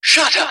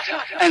Shut up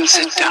and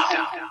sit down.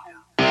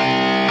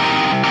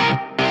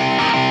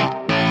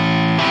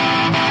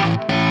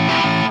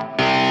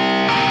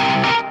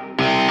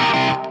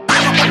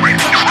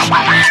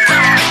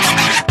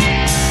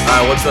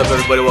 Alright, what's up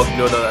everybody? Welcome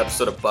to another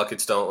episode of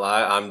Buckets Don't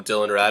Lie. I'm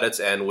Dylan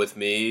Raditz, and with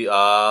me,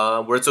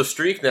 it's a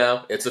streak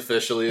now. It's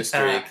officially a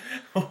streak.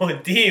 Oh,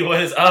 D,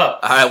 what is up?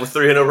 Alright, with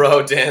 3 in a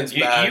row, Dan's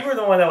back. You were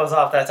the one that was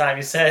off that time.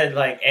 You said,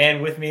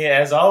 and with me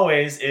as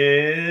always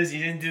is,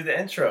 you didn't do the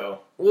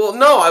intro. Well,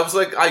 no, I was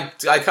like,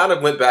 I kind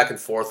of went back and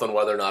forth on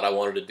whether or not I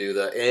wanted to do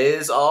the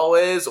is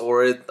always,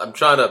 or I'm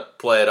trying to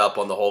play it up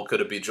on the whole, could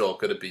it be Joel,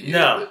 could it be you?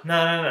 No.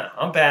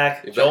 I'm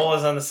back. You're Joel back.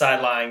 is on the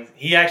sideline.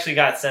 He actually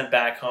got sent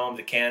back home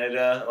to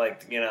Canada.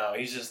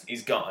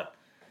 He's gone.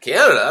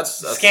 Canada,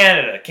 that's It's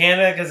Canada.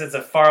 Canada, because it's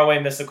a faraway,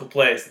 mystical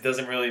place. It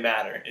doesn't really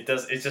matter.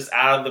 It's just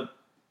out of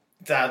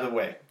the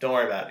way. Don't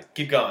worry about it.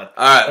 Keep going.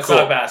 All right, Let's cool.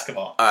 talk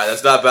basketball. All right,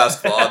 that's not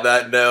basketball. On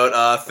that note,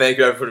 thank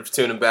you everybody for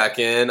tuning back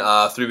in.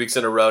 3 weeks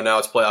in a row now,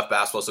 it's playoff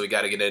basketball, so we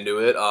got to get into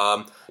it.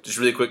 Just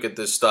really quick, get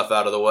this stuff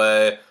out of the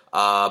way.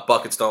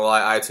 Buckets Don't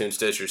Lie, iTunes,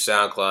 Stitcher,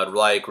 SoundCloud,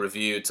 like,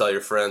 review, tell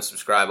your friends,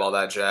 subscribe, all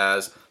that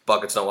jazz.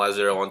 Buckets Don't Lie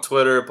 0 on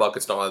Twitter,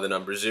 Buckets Don't Lie the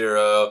number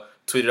 0.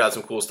 Tweeted out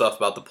some cool stuff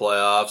about the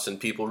playoffs, and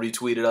people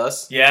retweeted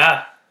us.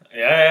 Yeah.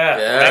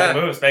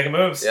 Making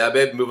moves. Yeah,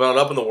 babe, moving on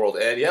up in the world.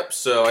 And yep,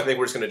 so I think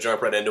we're just going to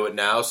jump right into it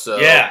now. So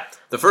Yeah.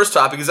 the first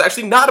topic is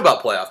actually not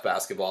about playoff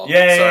basketball.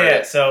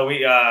 Yeah. So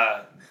we,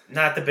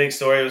 not the big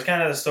story. It was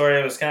kind of the story.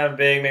 It was kind of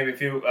big, maybe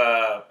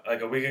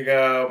a week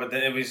ago, but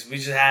then we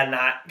just had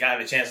not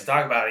gotten a chance to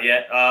talk about it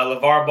yet.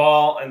 LeVar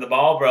Ball and the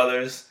Ball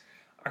brothers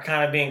are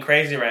kind of being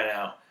crazy right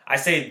now. I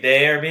say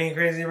they are being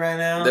crazy right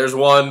now. There's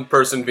one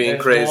person being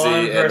crazy,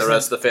 and the person.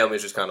 rest of the family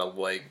is just kind of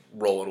like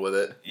rolling with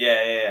it.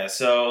 Yeah.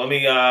 So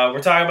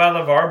we're talking about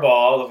LeVar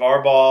Ball.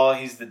 LeVar Ball,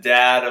 he's the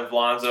dad of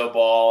Lonzo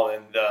Ball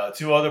and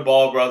 2 other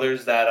Ball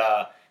brothers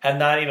that have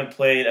not even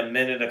played a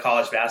minute of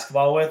college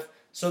basketball with.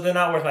 So they're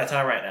not worth my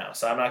time right now.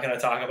 So I'm not going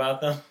to talk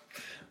about them.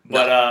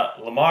 But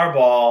LeVar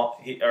Ball,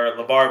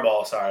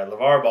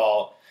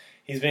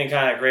 he's been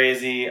kind of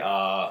crazy.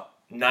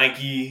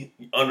 Nike,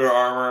 Under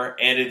Armour,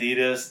 and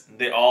Adidas,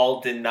 they all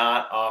did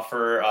not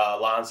offer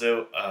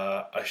Lonzo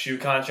a shoe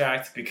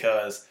contract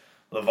because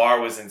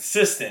LeVar was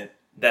insistent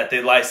that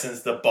they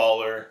license the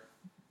Baller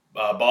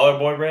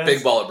Boy brand. Big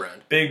baller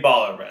brand. Big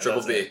Baller brand.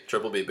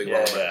 Triple B, big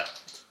baller brand. Yeah.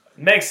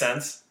 Makes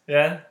sense.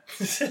 Yeah.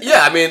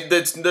 Yeah, I mean,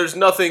 there's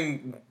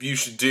nothing you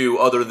should do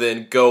other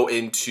than go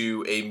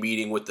into a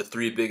meeting with the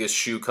 3 biggest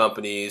shoe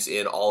companies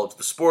in all of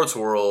the sports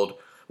world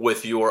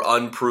with your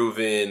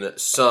unproven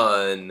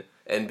son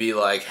and be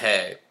like,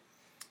 hey,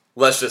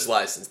 let's just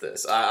license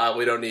this.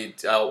 We don't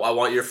need. I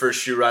want your first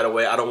shoe right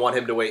away. I don't want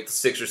him to wait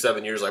 6 or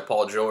 7 years like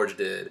Paul George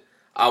did.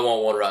 I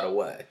want one right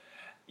away.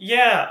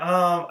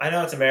 Yeah, I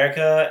know it's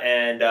America,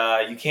 and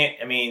you can't.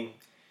 I mean,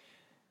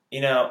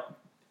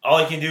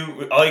 all you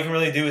can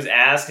really do is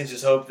ask and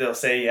just hope they'll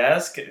say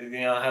yes.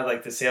 Have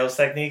like the sales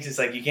techniques. It's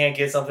like you can't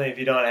get something if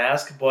you don't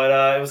ask.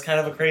 But it was kind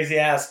of a crazy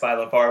ask by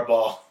LeVar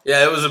Ball.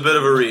 Yeah, it was a bit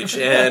of a reach.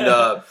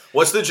 And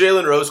what's the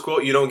Jalen Rose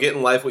quote? You don't get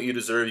in life what you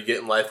deserve. You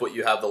get in life what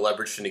you have the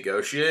leverage to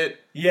negotiate.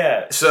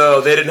 Yeah. So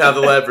they didn't have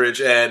the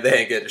leverage, and they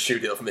ain't getting a shoe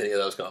deal from any of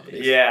those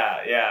companies.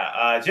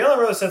 Yeah. Jalen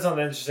Rose said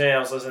something interesting. I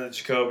was listening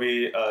to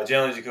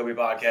Jalen Jacoby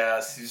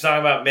podcast. He was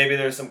talking about maybe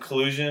there's some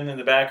collusion in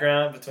the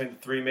background between the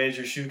 3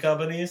 major shoe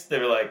companies. They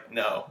were like,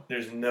 no,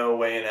 there's no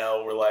way in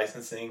hell we're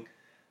licensing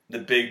the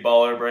Big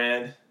Baller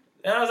brand.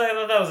 And I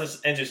thought that was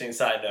an interesting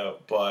side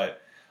note,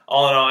 but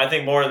all in all, I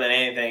think more than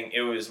anything,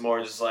 it was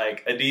more just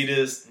like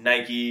Adidas,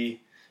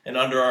 Nike, and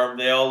Under Armour.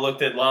 They all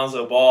looked at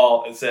Lonzo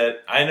Ball and said,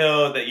 I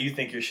know that you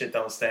think your shit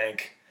don't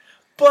stink,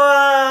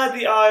 but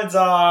the odds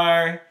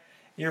are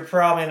you're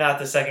probably not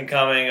the second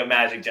coming of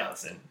Magic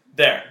Johnson.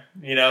 There.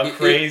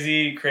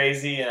 Crazy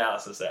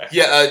analysis there.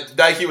 Yeah,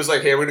 Nike was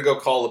like, hey, we're going to go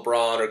call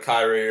LeBron or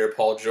Kyrie or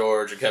Paul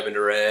George or Kevin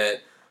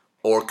Durant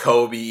or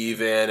Kobe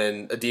even.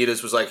 And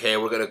Adidas was like, hey,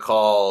 we're going to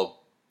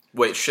call...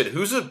 Wait, shit,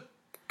 who's a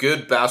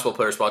good basketball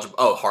player sponsored?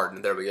 Oh,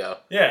 Harden. There we go.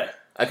 Yeah.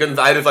 I'd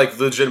have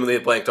legitimately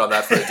blanked on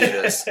that for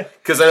Adidas.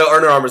 Because I know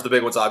Under Armour's the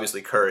big one's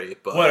obviously Curry.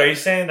 But what, are you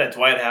saying that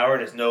Dwight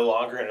Howard is no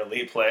longer an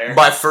elite player?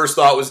 My first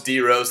thought was D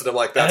Rose, and I'm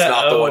like, that's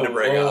not the one to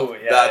bring up.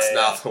 Yeah, That's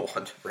not the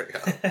one to bring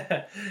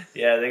up.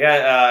 Yeah, they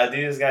got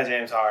Adidas got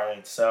James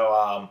Harden.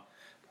 So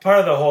part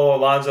of the whole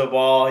Lonzo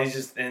Ball, he's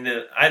just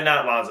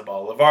not Lonzo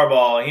Ball, LeVar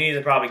Ball. He needs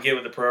to probably get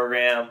with the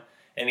program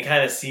and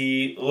kind of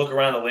look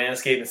around the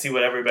landscape and see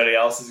what everybody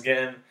else is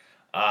getting.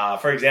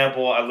 For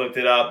example, I looked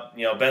it up.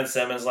 Ben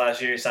Simmons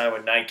last year he signed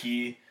with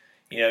Nike.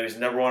 He was the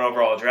number 1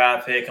 overall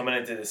draft pick coming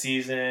into the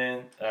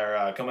season,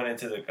 or coming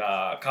into the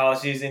college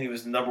season. He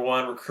was the number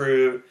 1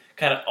 recruit,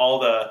 kind of all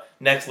the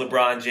next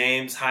LeBron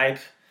James hype.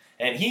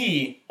 And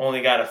he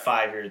only got a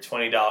 5-year,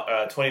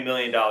 $20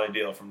 million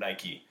deal from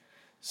Nike.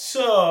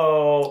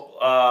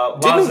 So,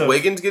 didn't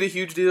Wiggins get a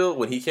huge deal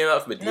when he came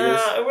out from Adidas?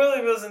 Nah, it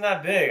really wasn't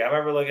that big. I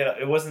remember looking at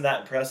it. It wasn't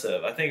that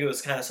impressive. I think it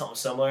was kind of something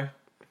similar.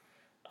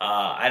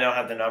 I don't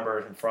have the number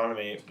in front of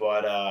me,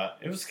 but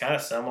it was kind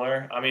of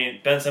similar. I mean,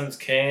 Ben Simmons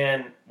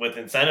can, with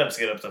incentives,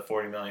 get up to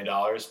 $40 million,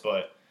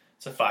 but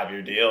it's a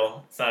 5-year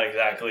deal. It's not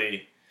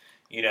exactly,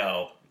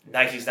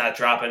 Nike's not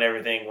dropping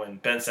everything when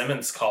Ben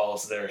Simmons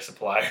calls their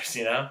suppliers,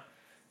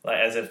 like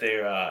as if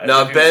they're.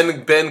 No,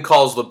 Ben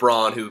calls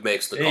LeBron, who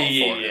makes the call for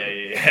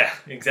him. Yeah,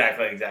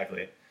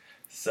 exactly.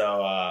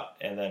 So,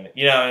 and then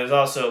it was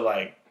also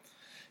like,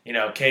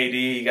 KD,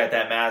 he got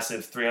that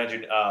massive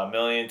 $300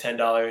 million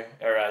 $10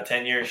 or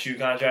 10-year shoe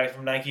contract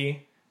from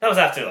Nike. That was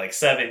after like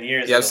 7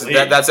 years. Yeah, so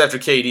that's after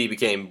KD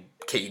became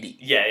KD.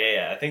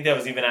 Yeah. I think that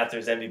was even after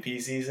his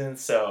MVP season.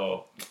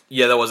 So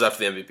yeah, that was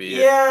after the MVP.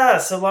 Yeah.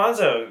 So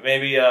Lonzo,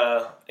 maybe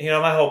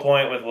my whole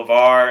point with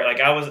LeVar, like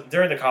I was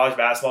during the college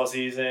basketball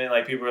season,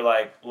 like people were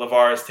like,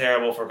 LeVar is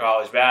terrible for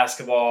college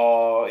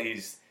basketball.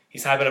 He's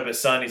hyping up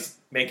his son. He's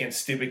making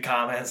stupid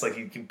comments like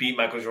he can beat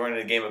Michael Jordan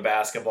in a game of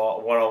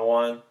basketball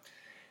 1-on-1.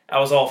 I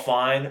was all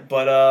fine,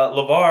 but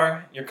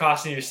LeVar, you're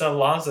costing your son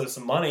Lonzo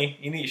some money.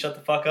 You need to shut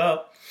the fuck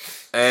up.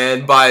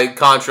 And by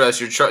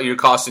contrast, you're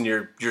costing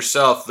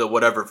yourself the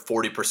whatever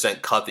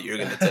 40% cut that you're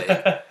going to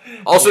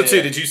take. Also,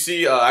 too, did you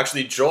see?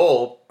 Actually,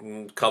 Joel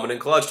coming in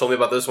clutch told me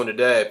about this one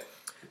today.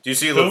 Do you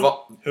see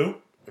Who?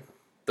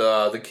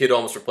 The kid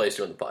almost replaced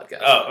you on the podcast.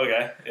 Oh,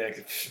 okay.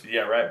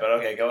 Yeah, right. But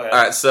okay, go ahead. All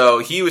right. So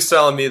he was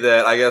telling me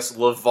that I guess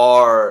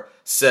LeVar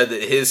said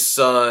that his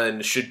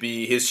son's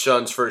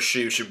first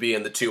shoe should be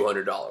in the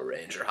 $200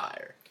 range or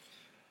higher.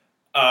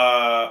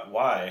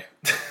 Why?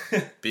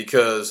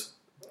 Because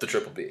the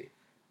Triple B,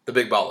 the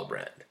Big Baller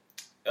brand.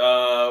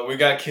 We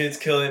got kids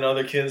killing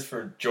other kids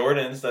for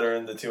Jordans that are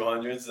in the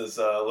 200s. Does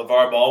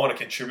LeVar Ball want to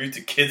contribute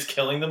to kids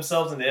killing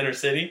themselves in the inner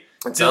city?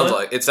 It sounds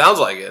like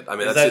it. I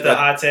mean, is that the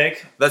hot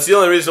take? That's the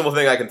only reasonable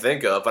thing I can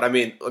think of. But I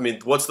mean,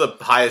 what's the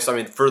highest? I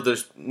mean,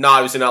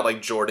 obviously not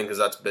like Jordan because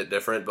that's a bit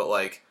different. But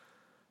like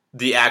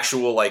the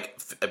actual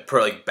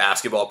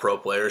basketball pro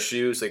player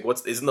shoes, like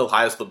isn't the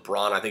highest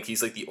LeBron? I think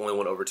he's like the only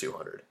one over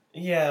 200.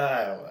 Yeah,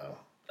 I don't know.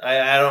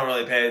 I don't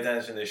really pay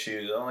attention to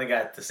shoes. I only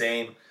got the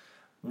same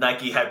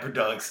Nike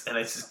Hyperdunks, and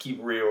I just keep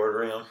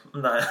reordering them.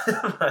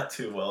 I'm not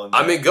too well into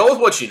I mean, go with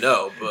what you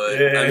know, but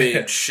Yeah. I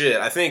mean, shit.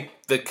 I think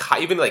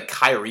even like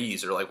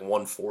Kyrie's are like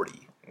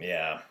 140.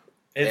 Yeah,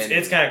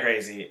 it's kind of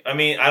crazy. I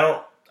mean,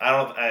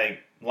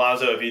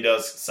 Lonzo, if he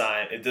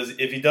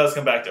does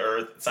come back to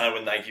earth, sign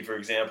with Nike, for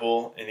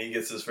example, and he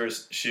gets his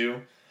first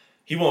shoe,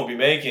 he won't be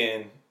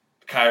making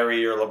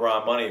Kyrie or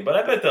LeBron money, but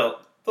I bet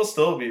they'll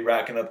still be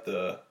racking up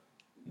the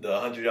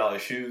 $100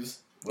 shoes.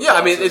 Yeah,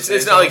 I mean, it's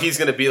not like he's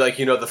going to be like,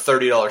 the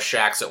 $30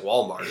 Shaqs at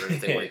Walmart or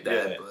anything like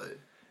that. Yeah. But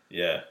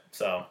Yeah,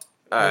 so. all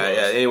right,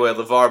 yeah. Anyway,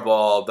 LeVar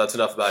Ball, that's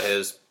enough about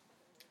his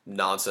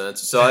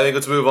nonsense. So I think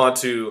let's move on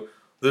to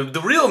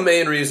the real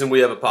main reason we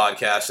have a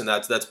podcast, and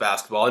that's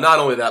basketball. And not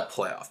only that,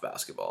 playoff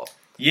basketball.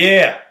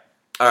 Yeah.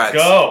 All right,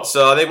 Let's go.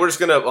 So I think we're just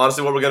going to,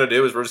 honestly, what we're going to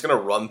do is we're just going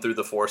to run through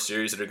the 4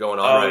 series that are going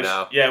on right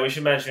now. Yeah, we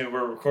should mention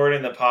we're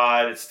recording the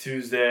pod. It's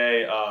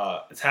Tuesday.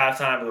 It's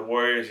halftime of the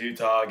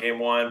Warriors-Utah Game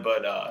 1,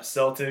 but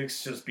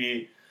Celtics just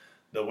beat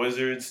the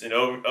Wizards in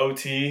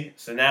OT,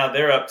 so now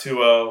they're up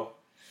 2-0.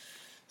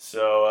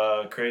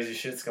 So crazy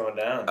shit's going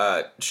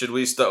down. Should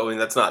we start? I mean,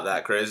 that's not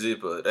that crazy,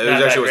 but it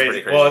Not actually was that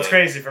pretty crazy. Well, it's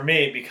crazy for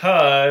me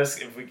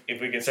because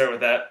if we can start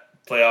with that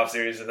playoff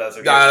series, if that's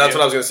okay. That's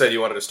what I was going to say.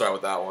 You wanted to start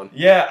with that one.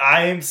 Yeah,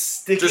 I'm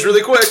sticking. Just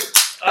really quick.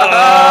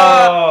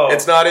 Oh.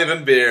 It's not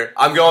even beer.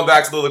 I'm going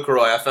back to the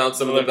LaCroix. I found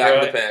some in the back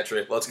of the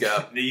pantry. Let's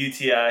go. The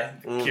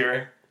UTI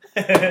cure.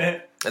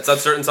 It's that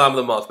certain time of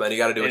the month, man. You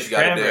got to do what you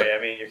got to do. I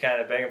mean, you're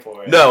kind of begging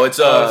for it. No, it's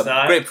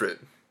not?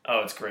 grapefruit.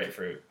 Oh, it's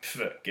grapefruit.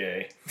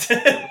 Gay.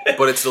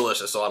 But it's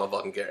delicious, so I don't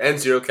fucking care. And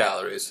 0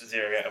 calories.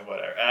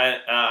 Whatever.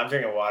 I'm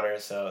drinking water,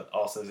 so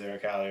also 0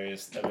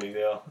 calories. No big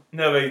deal.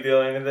 No big deal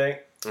or anything.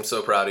 I'm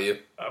so proud of you.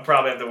 I'll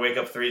probably have to wake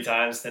up 3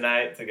 times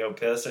tonight to go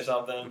piss or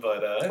something,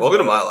 but... Welcome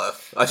to my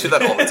life. I do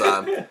that all the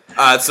time.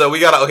 Alright, so we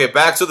got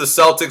back to the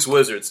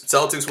Celtics-Wizards.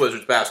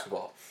 Celtics-Wizards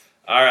basketball.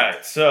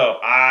 Alright, so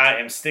I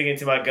am sticking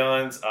to my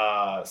guns.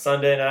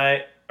 Sunday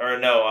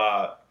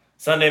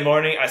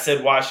morning, I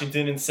said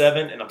Washington in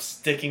 7, and I'm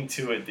sticking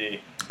to it,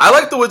 D. I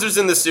like the Wizards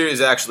in this series,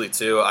 actually,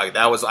 too. I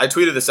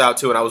tweeted this out,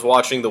 too, and I was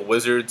watching the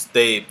Wizards.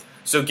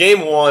 So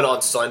game 1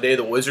 on Sunday,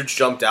 the Wizards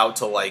jumped out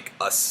to like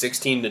a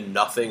 16-0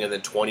 and then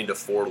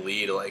 20-4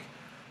 lead. Like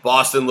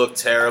Boston looked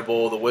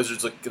terrible. The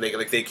Wizards looked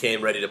they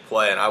came ready to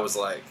play, and I was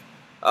like,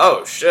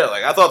 oh shit!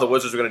 Like I thought the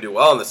Wizards were going to do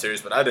well in the series,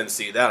 but I didn't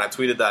see that. I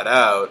tweeted that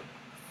out,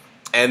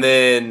 and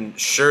then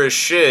sure as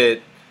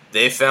shit,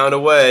 they found a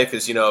way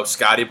because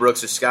Scotty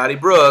Brooks is Scotty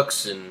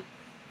Brooks and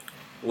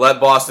let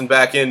Boston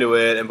back into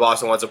it, and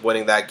Boston winds up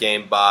winning that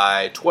game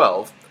by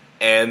 12.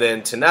 And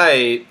then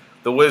tonight,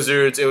 the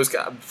Wizards, it was,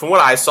 from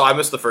what I saw, I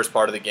missed the first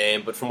part of the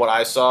game, but from what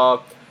I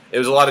saw, it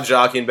was a lot of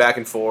jockeying back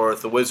and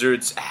forth. The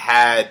Wizards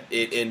had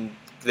it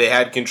they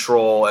had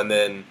control, and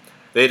then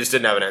they just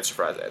didn't have an answer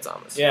for Isaiah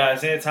Thomas. Yeah,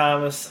 Isaiah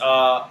Thomas.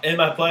 In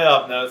my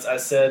playoff notes, I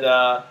said,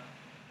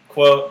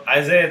 quote,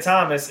 Isaiah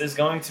Thomas is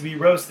going to be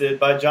roasted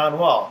by John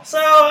Wall. So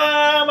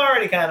I'm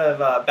already kind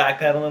of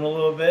backpedaling a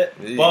little bit.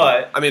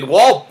 But I mean,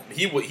 Wall,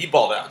 he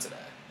balled out today.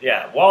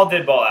 yeah, Wall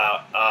did ball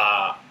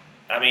out.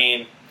 I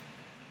mean,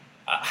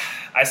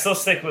 I still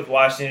stick with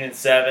Washington in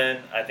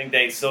 7. I think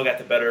they still got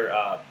the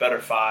better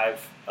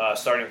 5,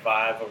 starting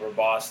 5 over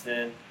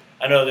Boston.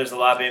 I know there's a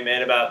lot being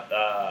made about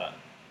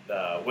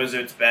the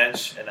Wizards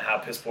bench and how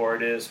piss poor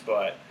it is,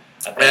 but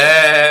I think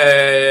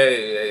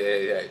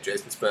Hey,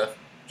 Jason Smith.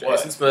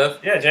 Jason Smith.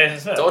 Yeah, Jason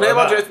Smith. Don't hate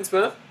on Jason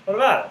Smith. What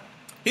about him?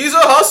 He's a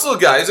hustle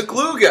guy. He's a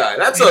glue guy.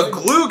 That's a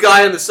glue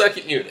guy in the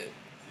second unit.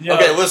 Yo,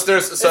 okay,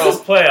 listeners. So this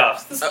is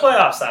playoffs. This is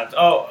playoffs time.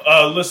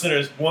 Oh,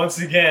 listeners, once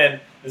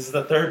again, this is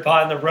the third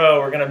pod in the row.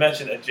 We're going to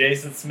mention that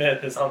Jason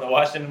Smith is on the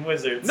Washington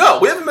Wizards. No,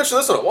 we haven't mentioned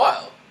this in a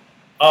while.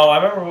 Oh,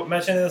 I remember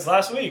mentioning this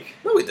last week.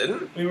 No, we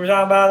didn't. We were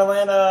talking about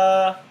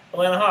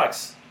Atlanta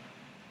Hawks.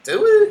 Did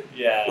we?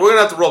 Yeah. We're going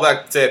to have to roll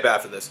back the tape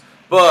after this.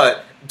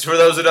 But for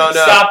those who don't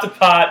know... Stop the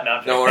pot.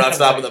 No, we're not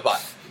stopping the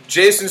pot.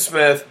 Jason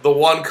Smith, the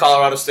one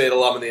Colorado State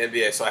alum in the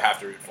NBA, so I have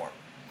to root for him.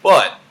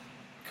 But...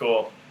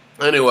 Cool.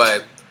 Anyway,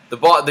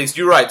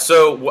 you're right.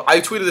 So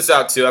I tweeted this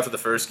out, too, after the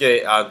first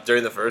game,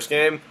 during the first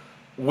game.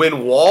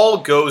 When Wall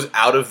goes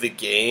out of the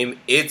game,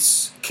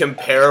 it's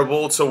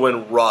comparable to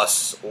when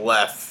Russ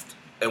left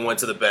and went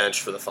to the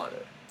bench for the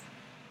Thunder.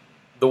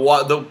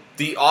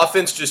 The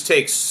offense just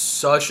takes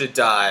such a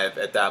dive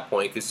at that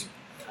point because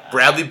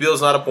Bradley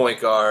Beal's not a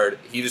point guard.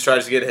 He just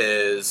tries to get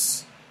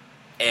his,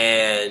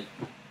 and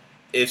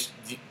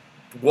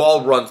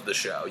Wall runs the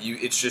show.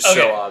 It's just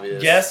so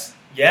obvious.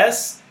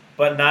 Yes,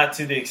 but not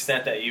to the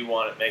extent that you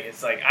want to make it.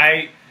 It's like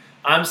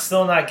I'm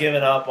still not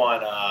giving up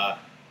on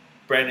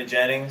Brandon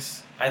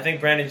Jennings. I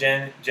think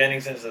Brandon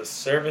Jennings is a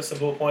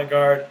serviceable point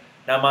guard.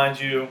 Now, mind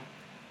you,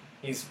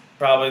 he's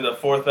probably the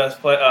 4th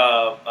best point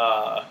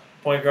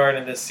guard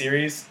in this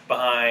series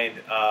behind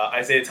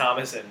Isaiah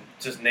Thomas and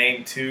just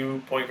name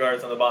 2 point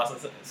guards on the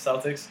Boston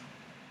Celtics.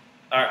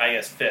 Or I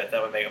guess 5th.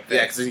 That would make him 5th.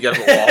 Yeah, because you got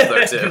to put Wall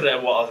there, too. Because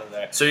that Wall's in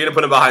there. So you're going to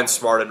put him behind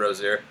Smart and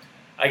Rozier?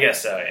 I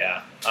guess so,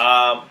 yeah.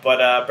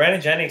 But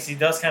Brandon Jennings, he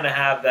does kind of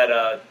have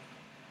that.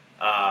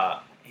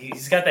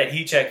 He's got that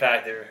heat check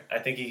factor. I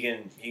think he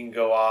can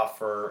go off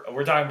for.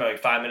 We're talking about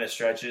like 5-minute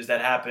stretches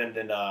that happened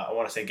in I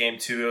want to say Game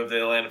 2 of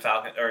the Atlanta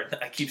Falcons. Or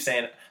I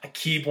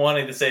keep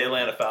wanting to say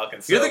Atlanta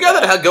Falcons. You're the guy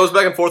that goes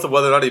back and forth of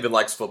whether or not he even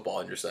likes football,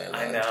 and you're saying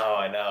that.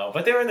 I know.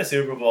 But they were in the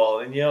Super Bowl,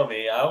 and you know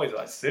me, I always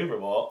watch the Super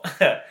Bowl.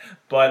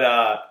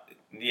 But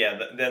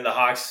then the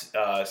Hawks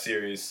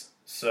series.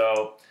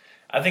 So.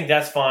 I think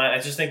that's fine. I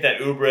just think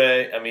that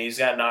Oubre, I mean, he's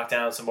got to knock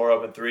down some more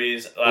open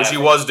threes. Which he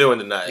was doing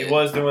tonight. He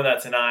was doing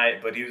that tonight,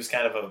 but he was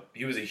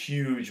a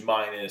huge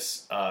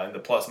minus in the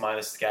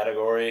plus-minus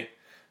category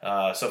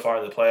so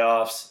far in the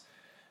playoffs.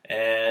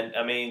 And,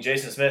 I mean,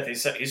 Jason Smith,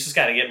 he's just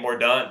got to get more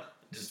done,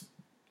 just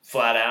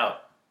flat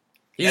out.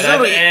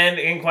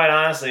 And quite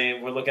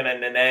honestly, we're looking at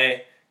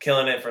Nene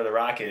killing it for the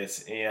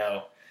Rockets. You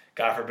know,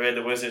 God forbid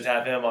the Wizards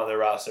have him on their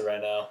roster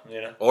right now.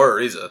 You know, or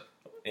Ariza.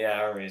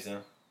 Yeah, or Ariza.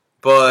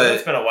 But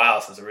it's been a while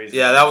since Ariza.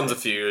 Yeah, that one's a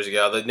few years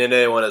ago. The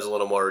Nene one is a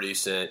little more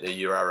recent.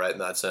 You are right in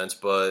that sense,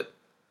 but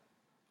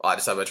I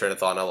just had my train of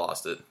thought and I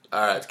lost it.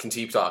 All right, can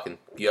keep talking.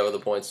 Do you have other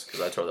points? Because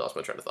I totally lost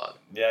my train of thought.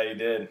 Yeah, you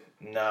did.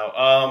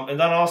 No, and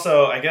then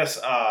also, I guess,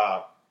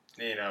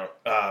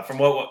 from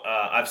what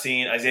I've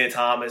seen, Isaiah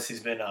Thomas, he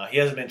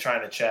hasn't been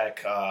trying to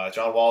check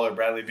John Wall or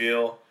Bradley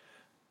Beal,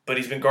 but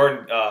he's been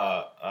guarding.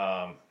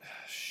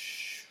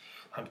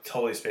 I'm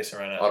totally spacing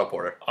right now. Otto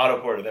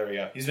Porter, there we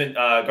go. He's been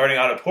guarding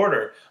Otto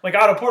Porter. I'm like,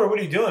 Otto Porter, what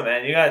are you doing,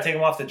 man? You got to take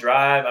him off the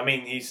drive. I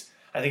mean,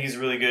 I think he's a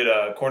really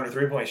good corner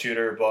 3-point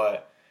shooter,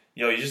 but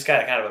you just got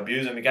to kind of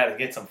abuse him. You got to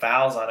get some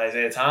fouls on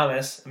Isaiah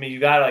Thomas. I mean,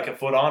 you got like a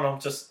foot on him.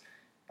 Just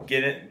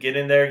get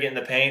in there, get in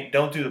the paint.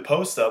 Don't do the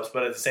post ups,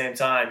 but at the same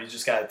time, you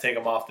just got to take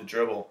him off the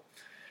dribble.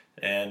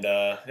 And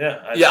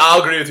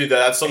I'll agree with you.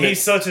 That's something.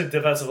 He's such a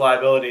defensive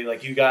liability.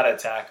 Like you got to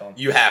attack him.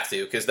 You have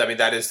to, because I mean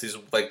that is his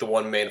the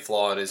one main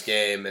flaw in his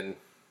game. And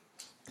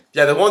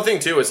yeah, the one thing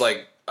too is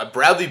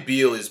Bradley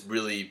Beal is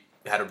really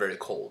had a very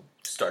cold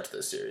start to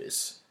this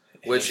series.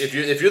 Which if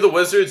you're the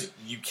Wizards,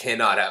 you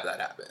cannot have that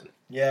happen.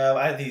 Yeah,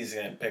 I think he's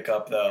gonna pick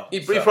up though. He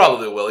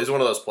probably will. He's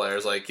one of those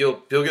players.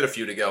 He'll get a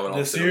few to go. And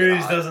the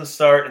series doesn't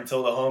start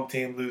until the home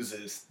team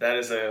loses. That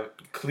is a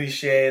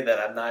cliche that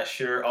I'm not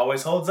sure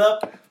always holds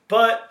up,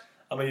 but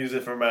I'm gonna use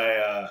it for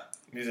my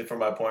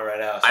point right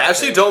now. So I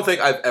actually don't think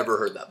I've ever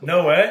heard that before.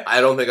 No way? I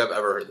don't think I've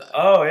ever heard that.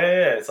 Oh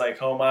yeah. It's like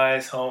home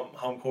ice,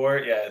 home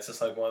court. Yeah, it's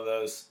just like one of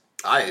those.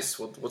 Ice?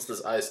 What's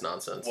this ice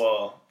nonsense?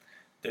 Well,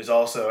 there's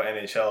also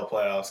NHL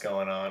playoffs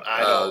going on.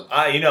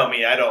 You know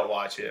me, I don't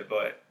watch it,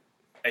 but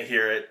I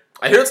hear it.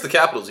 I hear it's the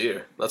Capitals'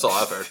 year. That's all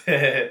I've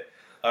heard.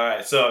 All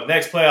right, so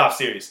next playoff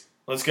series.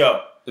 Let's go.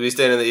 Are we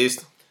staying in the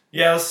East?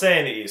 Yeah, let's stay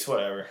in the East,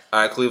 whatever.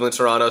 All right, Cleveland,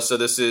 Toronto. So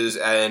this is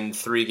in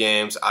 3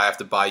 games. I have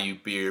to buy you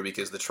beer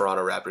because the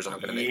Toronto Raptors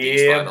aren't going to make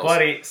these finals. Yeah,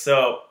 buddy.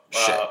 So,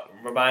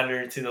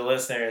 reminder to the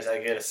listeners, I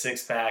get a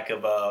 6-pack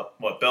of,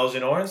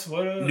 Belgian orange?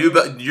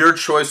 Your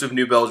choice of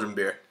New Belgium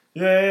beer.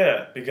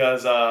 Yeah.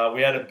 Because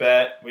we had a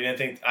bet.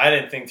 I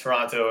didn't think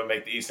Toronto would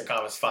make the Eastern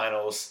Conference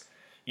Finals.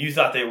 You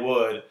thought they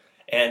would.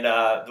 And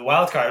the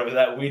wild card was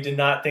that we did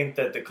not think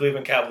that the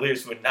Cleveland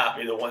Cavaliers would not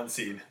be the 1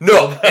 seed.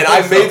 No, and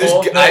I made this.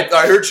 whole thing.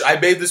 I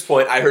made this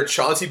point. I heard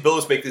Chauncey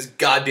Billups make this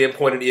goddamn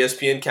point in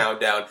ESPN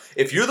Countdown.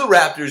 If you're the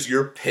Raptors,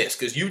 you're pissed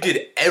because you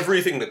did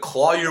everything to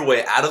claw your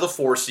way out of the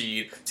 4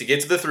 seed to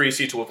get to the 3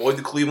 seed to avoid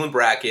the Cleveland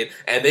bracket,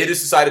 and they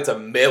just decided to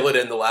mail it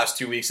in the last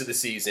 2 weeks of the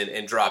season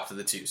and drop to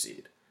the 2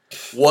 seed.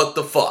 What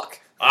the fuck?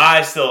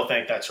 I still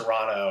think that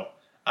Toronto.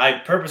 I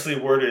purposely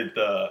worded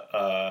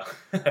the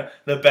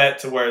the bet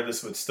to where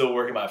this would still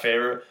work in my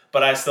favor,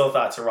 but I still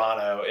thought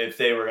Toronto, if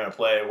they were going to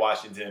play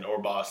Washington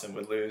or Boston,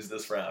 would lose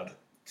this round.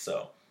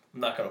 So I'm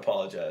not going to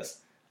apologize.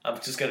 I'm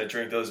just going to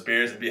drink those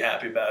beers and be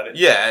happy about it.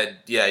 Yeah.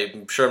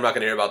 I'm sure I'm not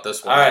going to hear about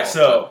this one. All right,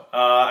 so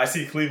I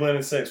see Cleveland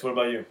in 6. What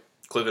about you?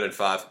 Cleveland in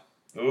 5.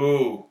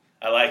 Ooh,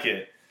 I like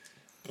it.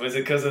 Was it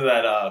because of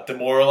that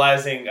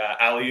demoralizing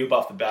alley-oop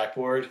off the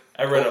backboard?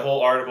 I read a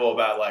whole article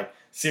about, like,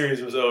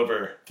 series was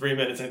over 3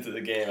 minutes into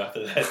the game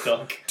after that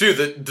dunk.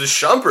 Dude, the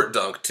Shumpert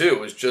dunk, too,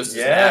 was just as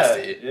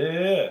nasty.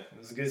 Yeah. It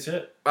was a good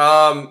shit.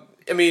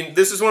 I mean,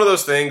 this is one of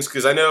those things,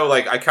 because I know,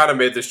 like, I kind of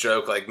made this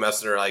joke, like,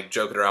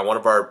 joking around. One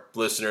of our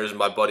listeners and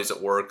my buddies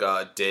at work,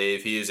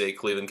 Dave, he is a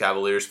Cleveland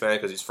Cavaliers fan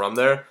because he's from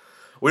there.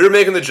 We were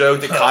making the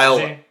joke that Kyle...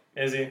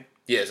 Is he?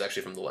 Yeah, he's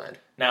actually from the land.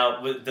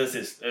 Now, does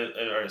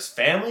are his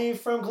family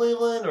from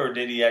Cleveland, or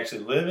did he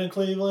actually live in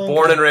Cleveland?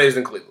 Born and raised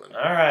in Cleveland.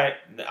 All right.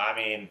 I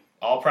mean,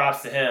 all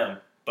props to him.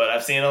 But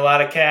I've seen a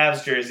lot of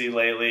Cavs jersey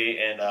lately,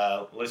 and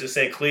let's just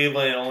say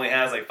Cleveland only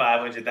has like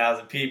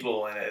 500,000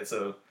 people in it,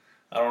 so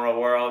I don't know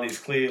where all these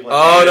Cleveland...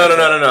 Oh,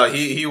 no.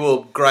 He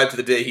will gripe to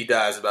the day he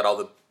dies about all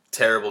the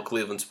terrible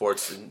Cleveland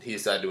sports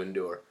he's had to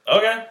endure.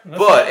 Okay.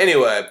 But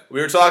anyway,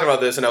 we were talking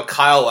about this, and how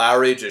Kyle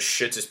Lowry just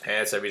shits his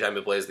pants every time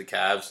he plays the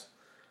Cavs.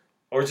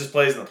 Or just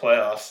plays in the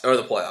playoffs. Or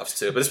the playoffs,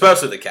 too. But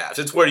especially the Cavs.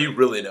 It's where you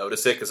really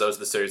notice it, because those are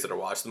the series that are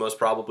watched the most,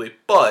 probably.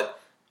 But,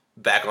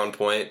 back on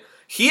point,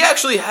 he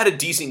actually had a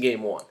decent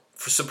Game 1.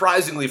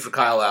 Surprisingly for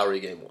Kyle Lowry,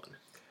 Game 1.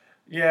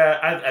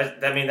 Yeah,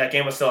 I mean, that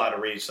game was still out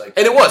of reach. Like,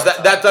 and it was.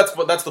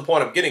 That's the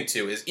point I'm getting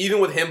to, is even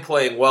with him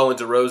playing well and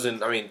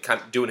DeRozan, I mean, kind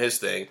of doing his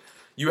thing,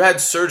 you had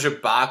Serge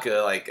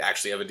Ibaka, like,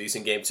 actually have a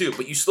decent game, too.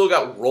 But you still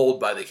got rolled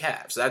by the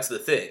Cavs. That's the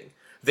thing.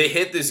 They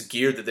hit this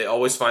gear that they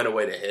always find a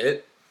way to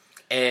hit.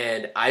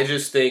 And I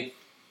just think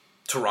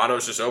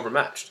Toronto's just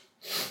overmatched.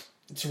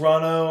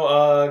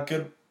 Toronto,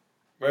 good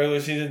regular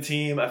season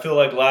team. I feel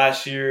like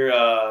last year,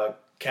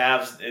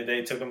 Cavs,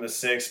 they took them to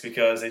 6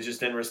 because they just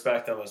didn't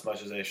respect them as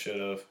much as they should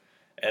have.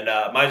 And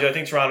mind you, I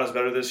think Toronto's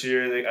better this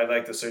year. I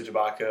like the Serge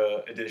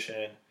Ibaka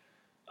addition.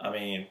 I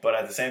mean, but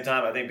at the same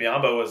time, I think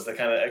Biyombo was the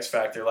kind of X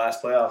factor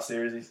last playoff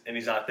series, and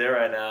he's not there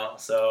right now.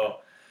 So,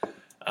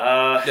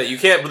 yeah, you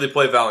can't really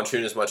play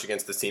Valanciunas much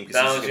against this team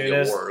because he's going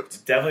to get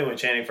worked. Definitely when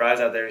Channing Frye's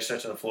out there, he's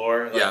stretching the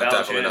floor. Like, yeah,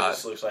 definitely not.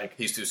 Just looks like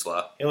he's too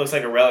slow. He looks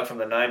like a relic from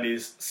the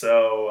 90s.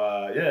 So,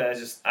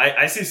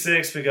 I see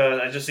 6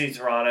 because I just see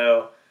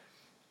Toronto.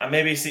 I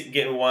maybe see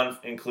getting 1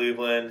 in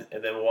Cleveland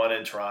and then 1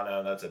 in Toronto,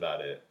 and that's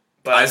about it.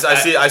 But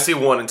I see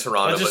 1 in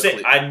Toronto. Let's just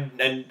say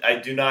I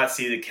do not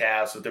see the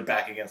Cavs with their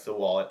back against the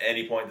wall at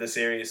any point in the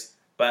series,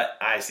 but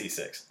I see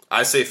 6.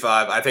 I say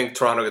 5. I think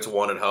Toronto gets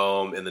 1 at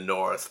home in the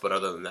North, but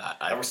other than that,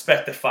 I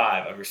respect the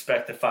 5.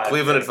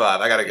 Cleveland at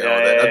 5. I got to go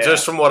with it.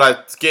 Just from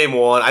Game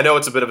 1, I know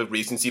it's a bit of a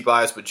recency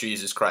bias, but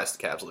Jesus Christ,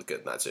 the Cavs look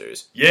good in that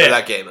series. Yeah. For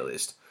that game, at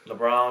least.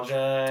 LeBron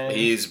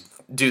James.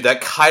 Dude,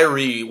 that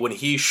Kyrie, when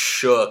he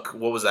shook,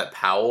 what was that,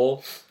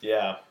 Powell?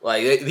 Yeah.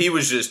 Like, he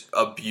was just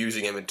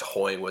abusing him and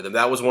toying with him.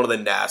 That was one of the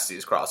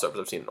nastiest crossovers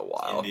I've seen in a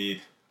while.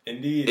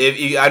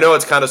 Indeed. I know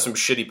it's kind of some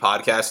shitty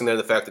podcasting there,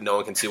 the fact that no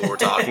one can see what we're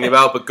talking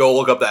about, but go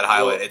look up that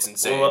highlight. It's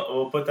insane.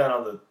 We'll put that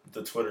on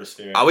the Twitter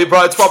sphere.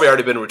 It's probably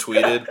already been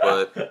retweeted,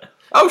 but...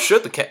 Oh,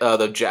 shit,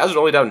 the Jazz are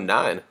only down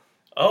 9.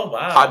 Oh,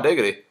 wow. Hot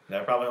diggity.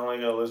 They're probably only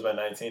going to lose by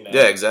 19 now.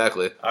 Yeah,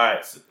 exactly. All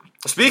right.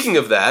 Speaking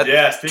of that,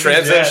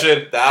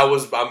 transition,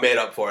 I'm made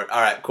up for it.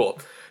 All right, cool.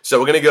 So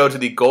we're going to go to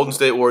the Golden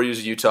State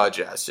Warriors Utah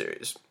Jazz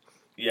series.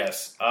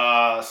 Yes.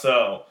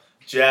 So,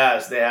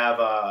 Jazz, they have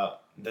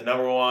the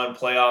number 1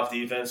 playoff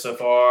defense so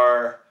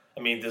far.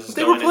 I mean,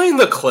 they were playing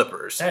the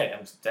Clippers. Hey,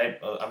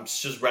 I'm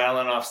just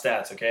rattling off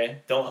stats, okay?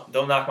 Don't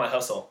knock my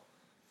hustle,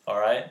 all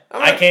right?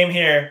 I came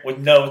here with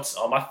notes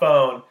on my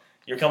phone.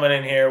 You're coming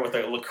in here with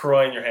a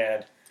LaCroix in your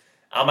hand.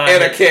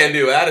 And a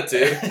can-do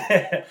attitude.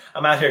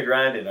 I'm out here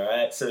grinding, all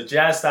right? So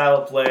Jazz style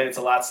of play, it's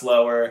a lot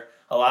slower,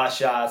 a lot of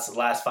shots, the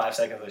last 5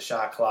 seconds of the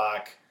shot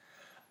clock.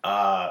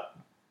 The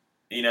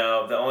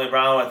only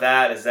problem with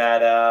that is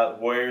that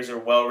Warriors are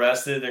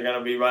well-rested. They're going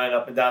to be running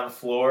up and down the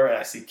floor, and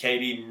I see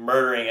KD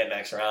murdering it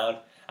next round.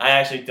 I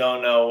actually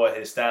don't know what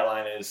his stat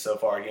line is so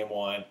far, Game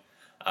 1.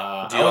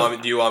 Do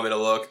you want me to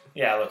look?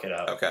 Yeah, look it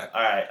up. Okay.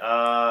 All right.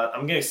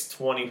 I'm getting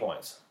 20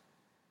 points.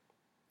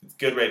 It's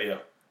good radio.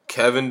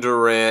 Kevin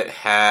Durant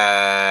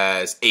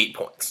has 8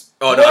 points.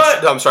 Oh,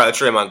 what? No, I'm sorry, that's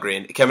Draymond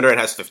Green. Kevin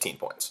Durant has 15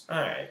 points. All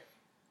right.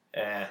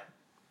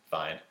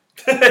 Fine.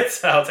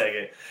 I'll take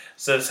it.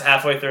 So it's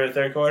halfway through the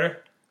third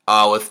quarter?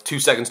 with 2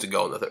 seconds to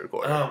go in the third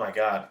quarter. Oh my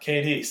God,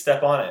 KD,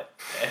 step on it.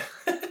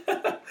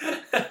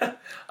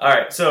 All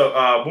right,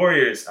 so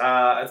Warriors.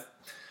 I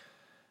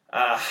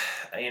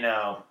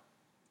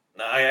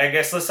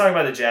guess let's talk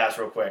about the Jazz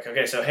real quick.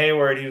 Okay, so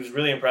Hayward, he was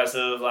really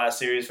impressive last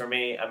series for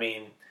me. I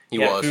mean,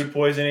 he had food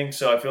poisoning,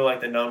 so I feel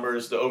like the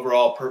numbers, the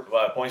overall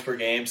points per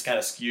game is kind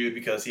of skewed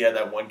because he had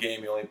that one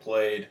game he only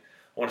played,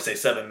 I want to say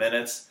 7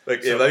 minutes.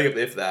 Like, so,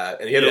 if that.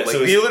 And he had he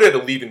literally had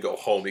to leave and go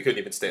home. He couldn't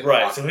even stay in the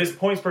Right, so his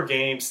points per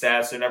game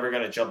stats are never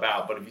going to jump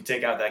out, but if you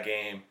take out that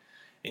game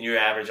and you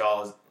average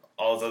all his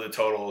other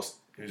totals,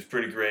 he was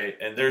pretty great.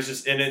 And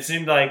it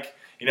seemed like,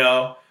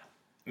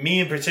 me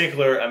in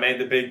particular, I made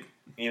the big,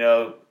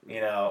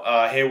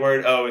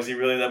 Hayward, is he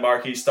really the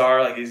marquee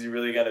star? Like, is he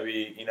really going to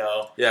be,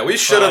 Yeah, we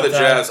should have the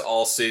Jazz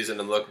all season,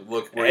 and look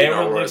where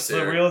Hayward looks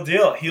the real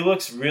deal. He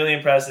looks really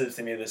impressive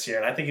to me this year,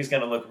 and I think he's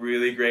going to look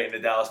really great in the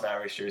Dallas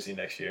Mavericks jersey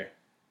next year.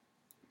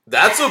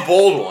 That's a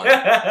bold one.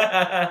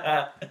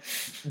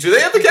 Do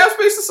they have the cap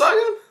space to sign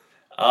him?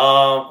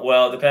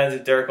 Well, it depends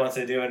if Dirk wants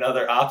to do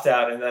another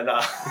opt-out and then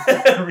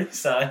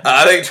re-sign.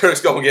 I think Dirk's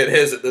going to get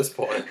his at this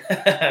point.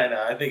 I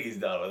know. I think he's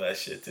done with that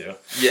shit, too.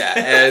 Yeah,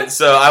 and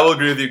so I will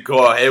agree with you.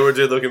 Cool. Hayward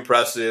did look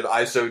impressive.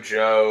 ISO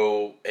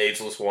Joe,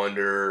 Ageless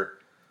Wonder.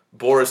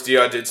 Boris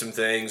Diaw did some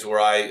things where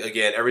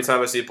every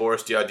time I see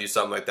Boris Diaw do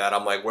something like that,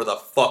 I'm like, where the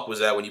fuck was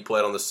that when you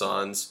played on the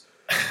Suns?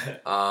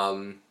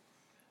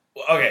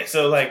 Okay,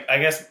 so, I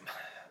guess,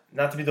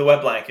 not to be the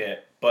wet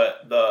blanket,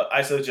 but the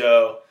ISO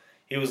Joe...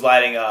 He was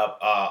lighting up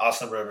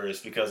Austin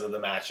Rivers because of the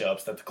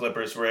matchups that the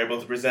Clippers were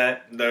able to present.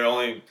 They're the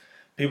only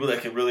people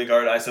that could really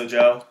guard ISO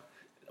Joe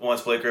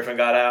once Blake Griffin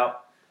got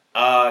out.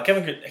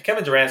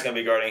 Kevin Durant's going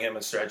to be guarding him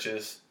in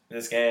stretches in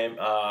this game.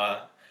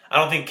 I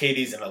don't think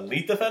KD's an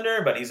elite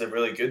defender, but he's a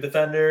really good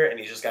defender, and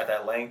he's just got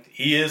that length.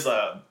 He is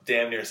a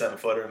damn near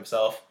 7-footer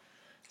himself.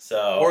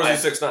 Or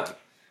is he 6'9"?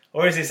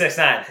 Or is he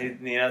 6'9"?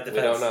 We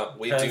don't know.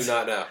 We do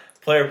not know.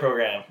 Player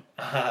program.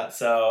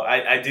 So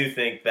I do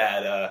think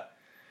that...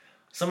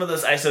 some of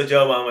those ISO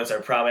Joe moments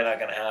are probably not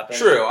going to happen.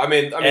 True. I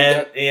mean,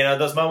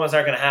 those moments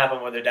aren't going to happen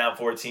when they're down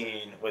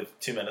 14 with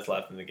 2 minutes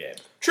left in the game.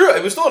 True.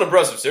 It was still an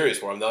impressive series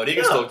for him, though. And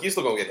he's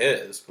still going to get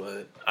his.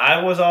 But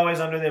I was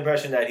always under the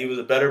impression that he was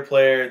a better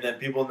player than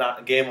people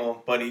not gave him,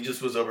 but he just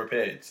was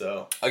overpaid.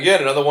 So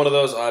again, another one of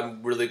those.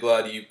 I'm really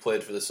glad you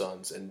played for the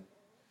Suns, and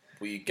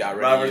we got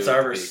rid Robert of you.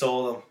 Sarver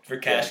sold him for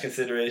cash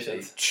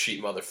considerations. You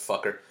cheap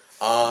motherfucker.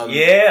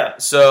 Yeah.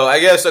 So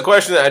I guess a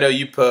question that I know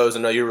you pose, I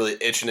know you're really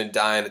itching and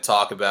dying to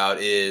talk about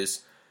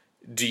is,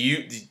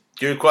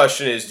 your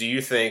question is, do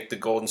you think the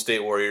Golden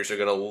State Warriors are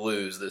going to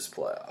lose this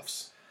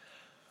playoffs?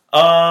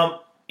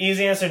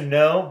 Easy answer,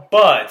 no.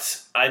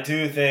 But I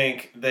do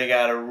think they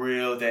got a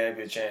real damn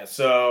good chance.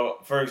 So,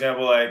 for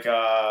example,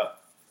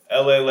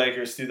 LA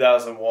Lakers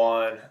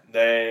 2001,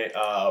 they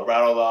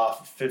rattled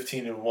off a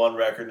 15-1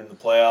 record in the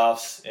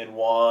playoffs and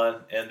won.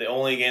 And the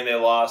only game they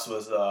lost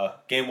was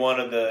Game 1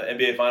 of the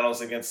NBA Finals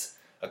against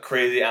a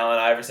crazy Allen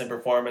Iverson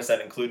performance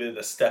that included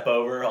the step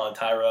over on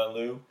Tyronn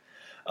Lue.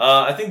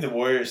 I think the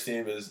Warriors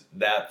team is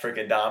that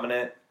freaking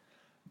dominant.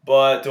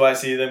 But do I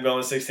see them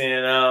going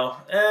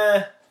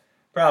 16-0?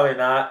 Probably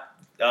not.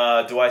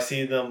 Do I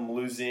see them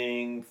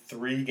losing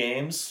 3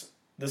 games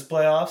this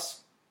playoffs?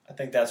 I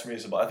think that's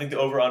reasonable. I think the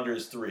over-under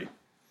is 3.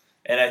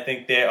 And I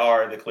think they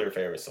are the clear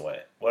favorites to win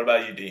it. What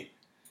about you, D?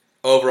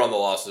 Over on the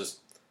losses.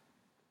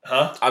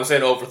 Huh? I'm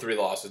saying over 3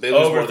 losses. They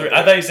lose over 3.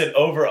 I thought you said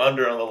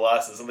over-under on the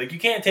losses. I'm like, you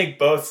can't take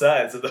both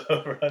sides of the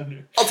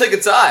over-under. I'll take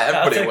a tie.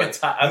 Everybody wins.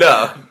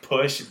 No.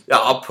 Push. Yeah,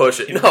 I'll push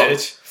it. You no.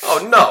 Bitch.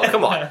 Oh, no.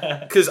 Come on.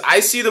 Because I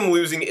see them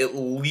losing at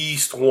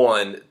least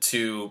 1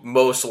 to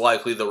most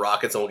likely the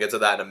Rockets, and we'll get to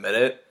that in a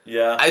minute.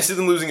 Yeah. I see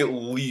them losing at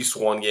least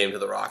 1 game to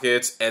the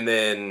Rockets, and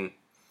then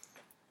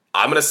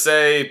I'm going to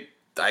say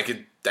I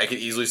could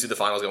easily see the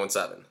finals going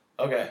 7.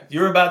 Okay, you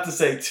were about to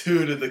say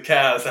 2 to the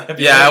Cavs.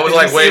 I was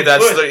like, wait,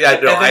 that's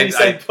I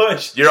said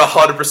push. You're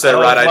 100%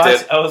 right.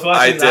 I was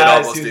watching his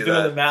eyes. Almost he was do doing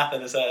that. the math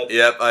in his head.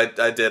 Yep,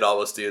 I did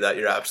almost do that.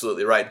 You're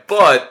absolutely right,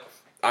 but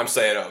I'm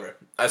saying over.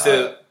 I'm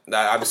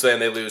saying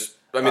they lose.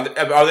 I mean,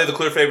 are they the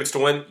clear favorites to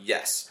win?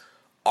 Yes.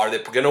 Are they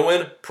going to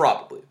win?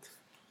 Probably.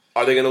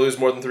 Are they going to lose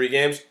more than 3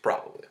 games?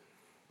 Probably.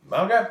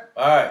 Okay.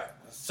 All right.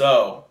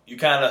 So you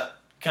kind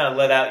of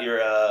let out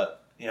your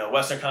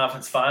Western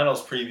Conference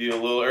Finals preview a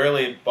little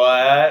early,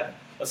 but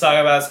let's talk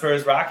about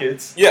Spurs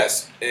Rockets.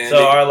 Yes.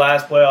 Our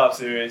last playoff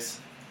series.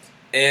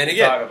 And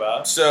again, talk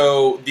about.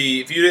 So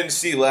if you didn't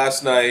see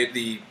last night,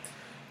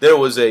 there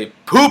was a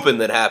pooping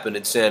that happened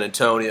in San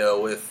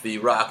Antonio with the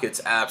Rockets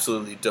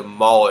absolutely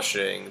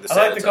demolishing the San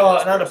Antonio I like to call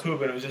it Spurs. Not a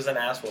pooping, it was just an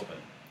ass whooping.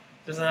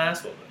 Just an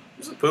ass whooping. It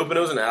was a pooping, it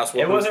was an ass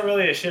whooping. It wasn't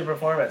really a shit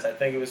performance. I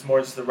think it was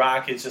more just the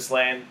Rockets just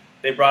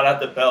they brought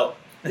out the belt.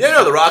 Yeah,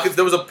 no, the Rockets,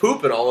 there was a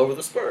pooping all over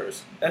the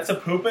Spurs. That's a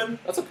pooping?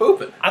 That's a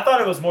pooping. I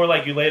thought it was more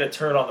like you laid a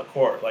turd on the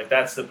court. Like,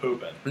 that's the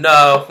pooping.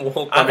 No.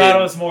 Well, I thought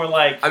it was more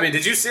like... I mean,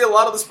 did you see a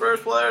lot of the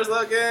Spurs players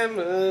that game?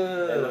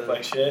 They look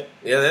like shit.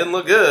 Yeah, they didn't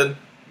look good.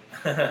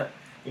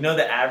 You know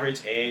the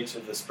average age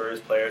of the Spurs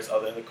players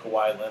other than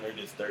Kawhi Leonard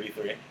is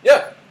 33?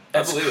 Yeah.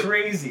 That's believe it.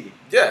 crazy.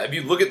 Yeah, if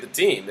you look at the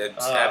team, it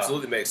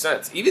absolutely makes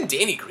sense. Even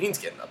Danny Green's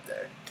getting up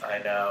there. I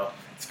know.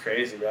 It's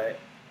crazy, right?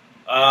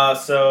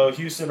 So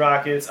Houston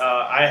Rockets,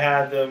 I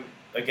had them,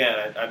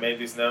 again, I made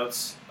these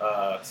notes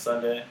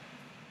Sunday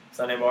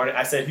morning.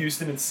 I said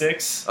Houston in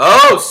 6.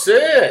 Oh,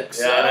 6!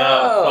 Yeah, I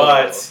know.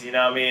 But, you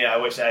know me, I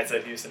wish I had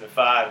said Houston in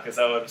 5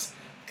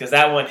 because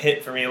that one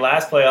hit for me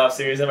last playoff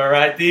series. Am I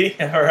right, D?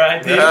 Am I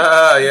right, D?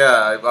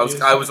 Yeah.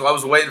 I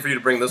was waiting for you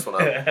to bring this one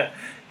up.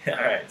 All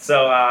right.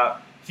 So,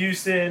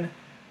 Houston,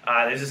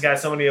 they just got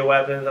so many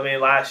weapons. I mean,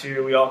 last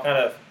year we kind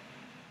of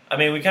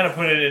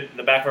put it in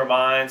the back of our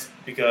minds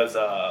because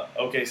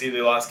OKC,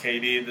 they lost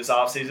KD this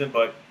offseason,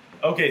 but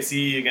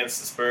OKC against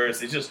the Spurs,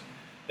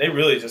 they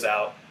really just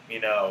out,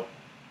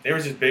 they were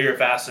just bigger,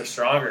 faster,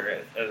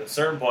 stronger. At a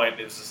certain point,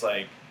 it's just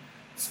like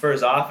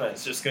Spurs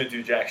offense just going to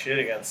do jack shit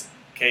against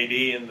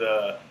KD and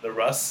the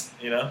Russ,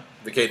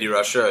 The KD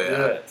Russ show,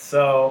 yeah.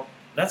 So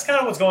that's kind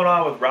of what's going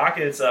on with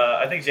Rockets.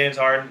 I think James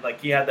Harden,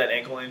 he had that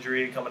ankle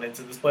injury coming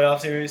into this playoff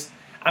series.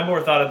 I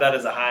more thought of that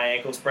as a high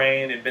ankle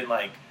sprain. It'd been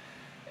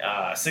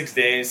 6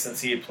 days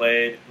since he had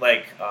played,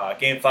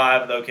 Game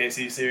 5 of the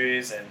OKC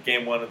series and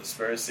Game 1 of the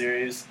Spurs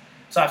series.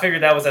 So I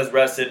figured that was as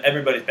rested.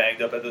 Everybody's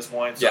banged up at this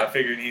point, so I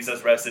figured he's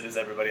as rested as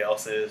everybody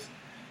else is.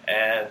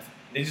 And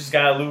they just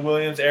got Lou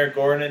Williams, Eric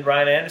Gordon, and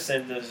Ryan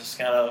Anderson to just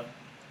kind of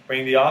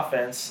bring the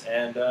offense.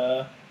 And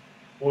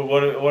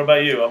what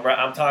about you?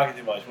 I'm talking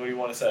too much. What do you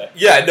want to say?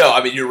 Yeah, no,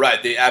 I mean, you're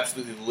right. They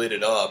absolutely lit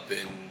it up.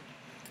 And,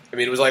 I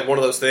mean, it was one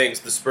of those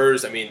things. The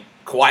Spurs,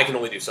 Kawhi can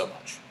only do so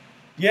much.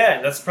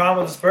 Yeah, that's the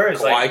problem with the Spurs.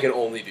 Kawhi can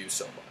only do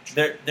so much.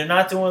 They're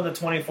not doing the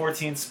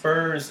 2014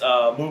 Spurs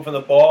moving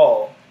the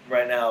ball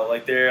right now.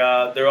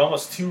 They're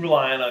almost too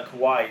reliant on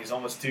Kawhi. He's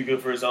almost too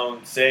good for his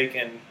own sake,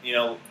 and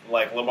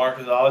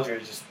LaMarcus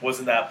Aldridge just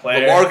wasn't that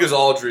player. LaMarcus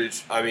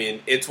Aldridge,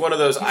 it's one of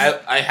those.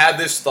 I had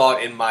this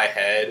thought in my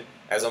head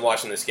as I'm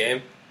watching this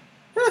game.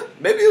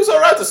 Maybe it was all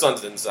right. The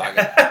Suns didn't suck.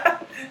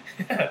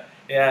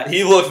 Yeah,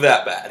 he looked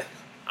that bad.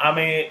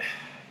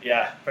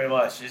 Yeah, pretty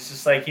much. It's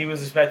just he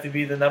was expected to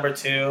be the number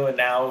 2, and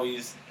now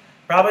he's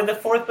probably the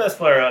 4th best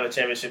player on a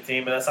championship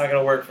team, but that's not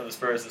going to work for the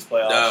Spurs this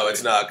playoff. No,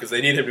 it's not, because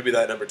they need him to be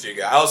that number 2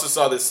 guy. I also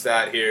saw this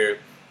stat here.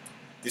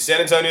 The San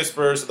Antonio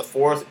Spurs are the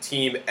 4th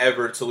team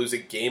ever to lose a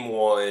Game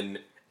 1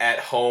 at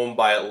home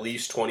by at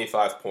least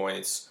 25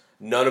 points.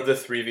 None of the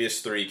previous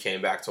 3 came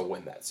back to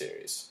win that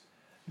series.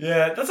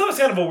 Yeah, that's always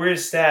kind of a weird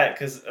stat,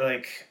 because,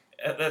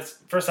 that's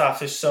first off,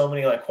 there's so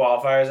many,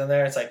 qualifiers in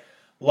there. It's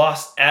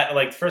lost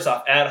at first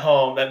off at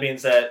home. That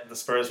means that the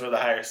Spurs were the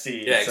higher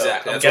seed. Yeah,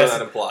 exactly. That's what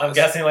that implies. I'm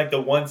guessing the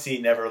 1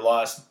 seed never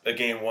lost a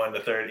Game 1 to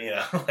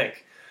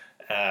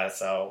 3rd.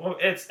 So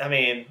it's.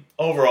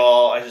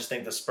 Overall, I just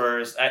think the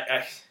Spurs.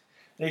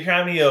 They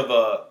kind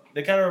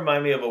of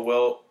remind me of a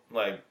Wilt,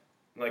 kind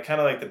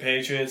of like the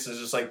Patriots. It's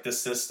just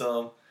this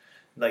system.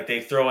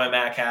 They throw in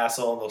Matt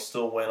Castle and they'll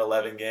still win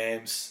 11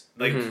 games.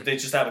 They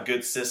just have a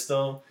good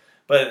system.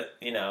 But,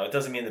 it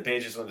doesn't mean the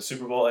Patriots win the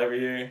Super Bowl every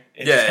year.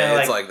 It's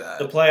just like that.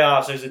 The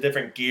playoffs, there's a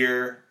different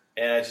gear,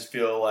 and I just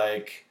feel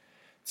like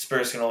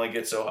Spurs can only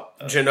get so...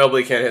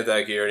 Ginobili can't hit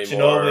that gear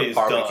anymore. Ginobili is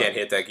Parker done. can't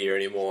hit that gear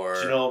anymore.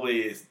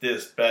 Ginobili is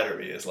this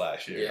better he is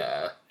last year.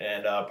 Yeah.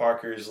 And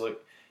Parker's,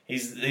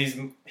 he's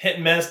hit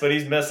and miss, but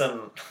he's missing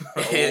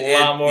a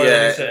lot more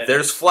than he's hitting.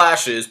 There's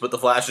flashes, but the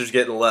flashes are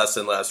getting less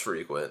and less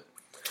frequent.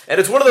 And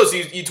it's one of those...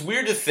 It's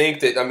weird to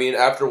think that,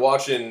 after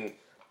watching...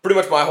 pretty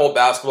much my whole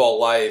basketball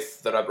life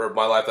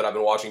my life that I've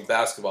been watching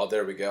basketball.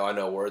 There we go. I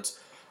know words.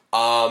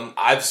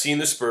 I've seen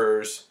the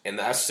Spurs and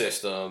that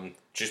system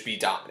just be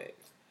dominant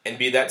and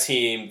be that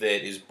team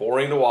that is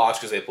boring to watch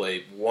because they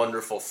play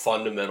wonderful,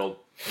 fundamental,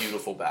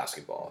 beautiful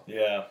basketball.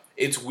 Yeah,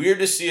 it's weird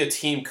to see a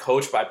team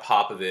coached by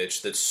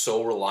Popovich that's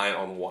so reliant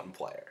on one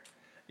player.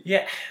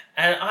 Yeah,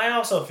 and I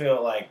also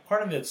feel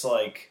part of it's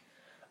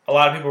a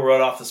lot of people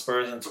wrote off the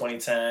Spurs in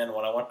 2010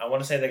 when I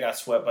want to say they got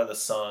swept by the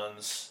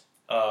Suns.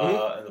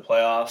 In the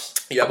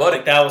playoffs. Yeah,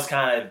 buddy. That was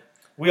kind of...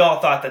 We all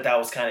thought that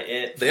was kind of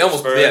it. They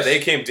almost... Spurs. Yeah, they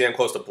came damn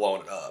close to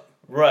blowing it up.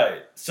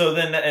 Right. So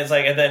then it's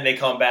and then they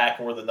come back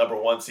and we're the number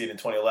 1 seed in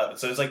 2011.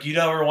 So it's you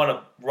never want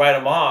to write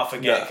them off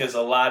again because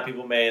a lot of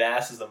people made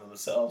asses of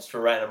themselves for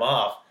writing them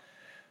off.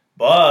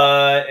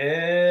 But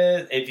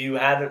if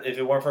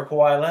it weren't for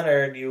Kawhi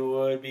Leonard, you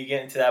would be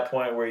getting to that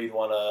point where you'd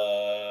want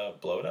to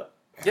blow it up.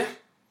 Yeah.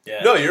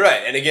 Yeah. No, you're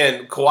right. And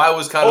again, Kawhi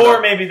was kind of...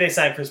 Or maybe they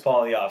signed Chris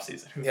Paul in the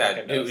offseason.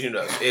 Who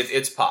knows?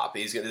 It's Pop.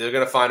 They're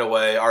going to find a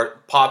way.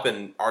 Pop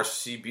and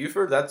R.C.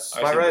 Buford, that's...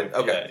 Am I right?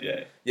 Buford,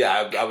 okay.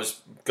 Yeah, I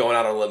was going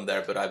out on a limb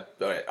there, but all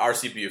right,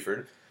 R.C.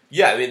 Buford.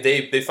 Yeah,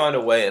 they find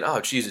a way,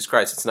 and Jesus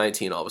Christ, it's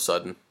 19 all of a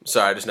sudden.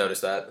 Sorry, I just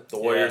noticed that. The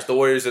Warriors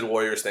did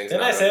Warriors things.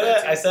 Didn't I say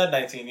that? I said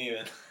 19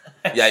 even.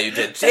 Yeah, you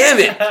did. Damn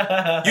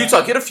it!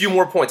 Utah, get a few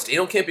more points.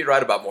 Daniel can't be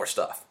right about more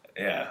stuff.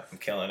 Yeah, I'm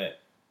killing it.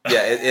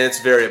 Yeah, and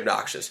it's very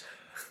obnoxious.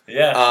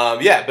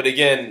 Yeah. But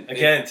again,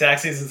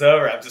 tax season's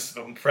over. I'm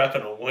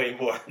prepping way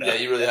more now. Yeah,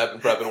 you really have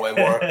been prepping way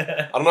more.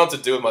 I don't know what to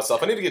do with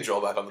myself. I need to get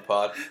Joel back on the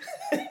pod.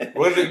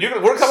 We're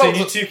coming so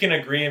you two can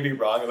agree and be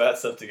wrong about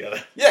stuff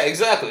together. Yeah,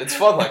 exactly. It's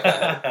fun like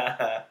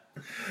that.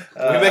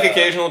 We make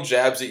occasional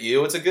jabs at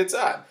you. It's a good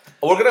time.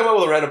 We're gonna come up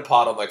with a random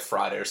pot on like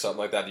Friday or something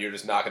like that. You're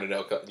just not gonna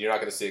know. You're not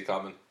gonna see it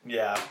coming.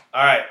 Yeah.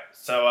 All right.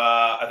 So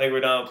I think we're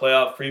done with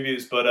playoff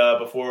previews, but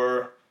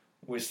before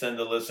we send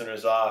the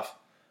listeners off,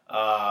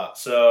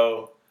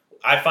 so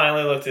I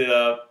finally looked it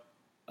up.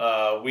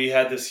 We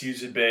had this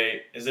huge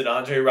debate: is it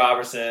Andre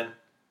Robertson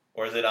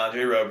or is it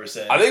Andre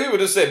Roberson? I think we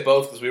would just say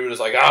both because we were just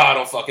like, I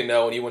don't fucking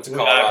know. When you went to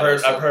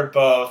Colorado, I've heard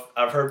both.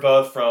 I've heard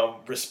both from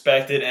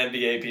respected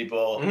NBA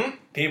people,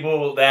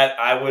 people that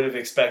I would have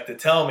expected to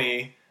tell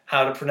me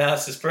how to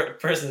pronounce this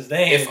person's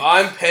name. If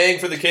I'm paying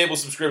for the cable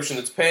subscription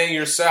that's paying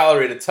your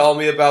salary to tell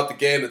me about the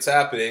game that's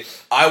happening,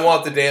 I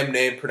want the damn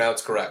name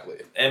pronounced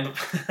correctly. And,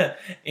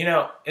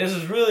 this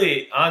is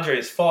really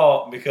Andre's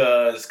fault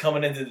because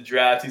coming into the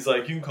draft, he's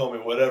like, you can call me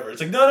whatever.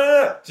 It's like,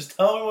 no. Just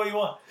tell me what you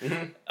want.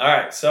 All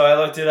right, so I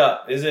looked it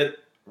up. Is it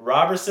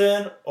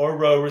Roberson or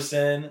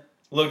Roberson?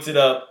 Looked it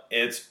up.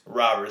 It's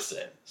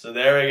Roberson. So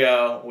there we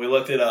go. We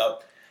looked it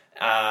up.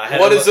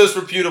 What is this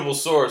reputable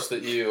source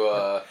that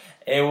you...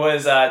 It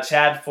was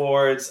Chad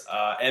Ford's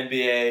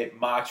NBA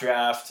mock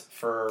draft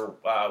for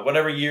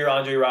whatever year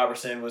Andre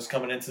Roberson was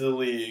coming into the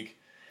league.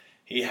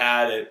 He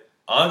had it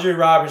Andre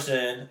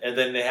Roberson, and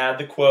then they had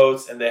the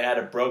quotes, and they had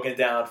it broken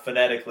down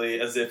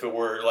phonetically as if it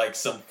were like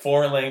some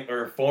foreign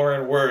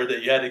word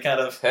that you had to kind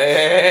of...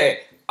 Hey.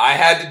 I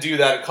had to do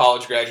that at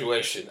college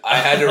graduation. I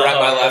had to write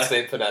my last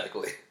name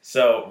phonetically.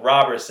 So,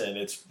 Roberson.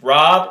 It's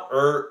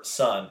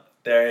Rob-er-son.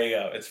 There you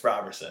go. It's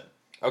Roberson.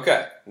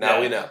 Okay,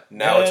 now we know.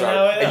 Now it's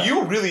right. And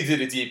you really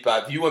did a deep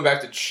dive. You went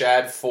back to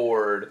Chad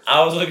Ford.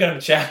 I was looking at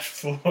Chad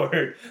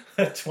Ford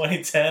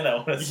 2010, I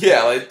want to say.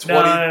 Yeah, like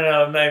 20...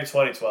 No, maybe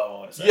 2012, I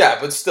want to say. Yeah,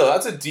 but still,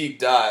 that's a deep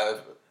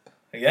dive.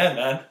 Again,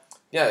 man.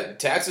 Yeah,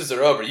 taxes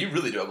are over. You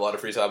really do have a lot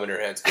of free time on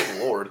your hands. Good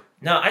Lord.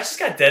 No, I just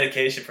got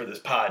dedication for this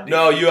pod, dude.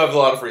 No, you have a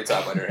lot of free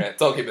time on your hands.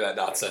 Don't give me that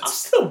nonsense. I'm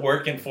still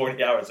working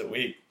 40 hours a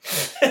week.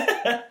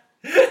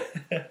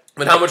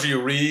 But how much are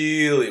you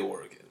really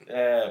working?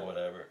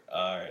 Whatever.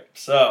 All right,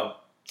 so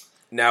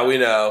now we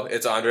know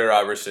it's Andre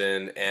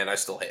Roberson, and I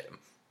still hate him.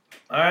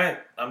 All right,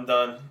 I'm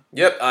done.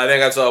 Yep, I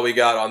think that's all we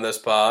got on this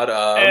pod.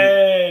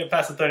 Hey,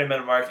 past the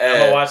 30-minute mark. I'm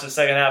gonna watch the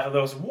second half of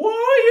those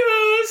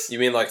Warriors. You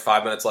mean like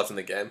 5 minutes left in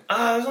the game?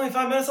 There's only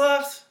 5 minutes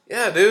left.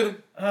 Yeah, dude. You've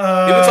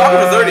been talking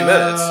for 30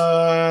 minutes.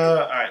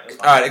 All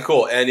right,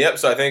 cool. And yep,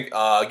 so I think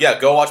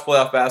go watch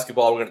playoff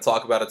basketball. We're gonna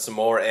talk about it some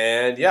more.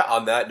 And yeah,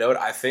 on that note,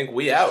 I think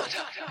we out.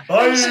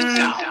 Bye.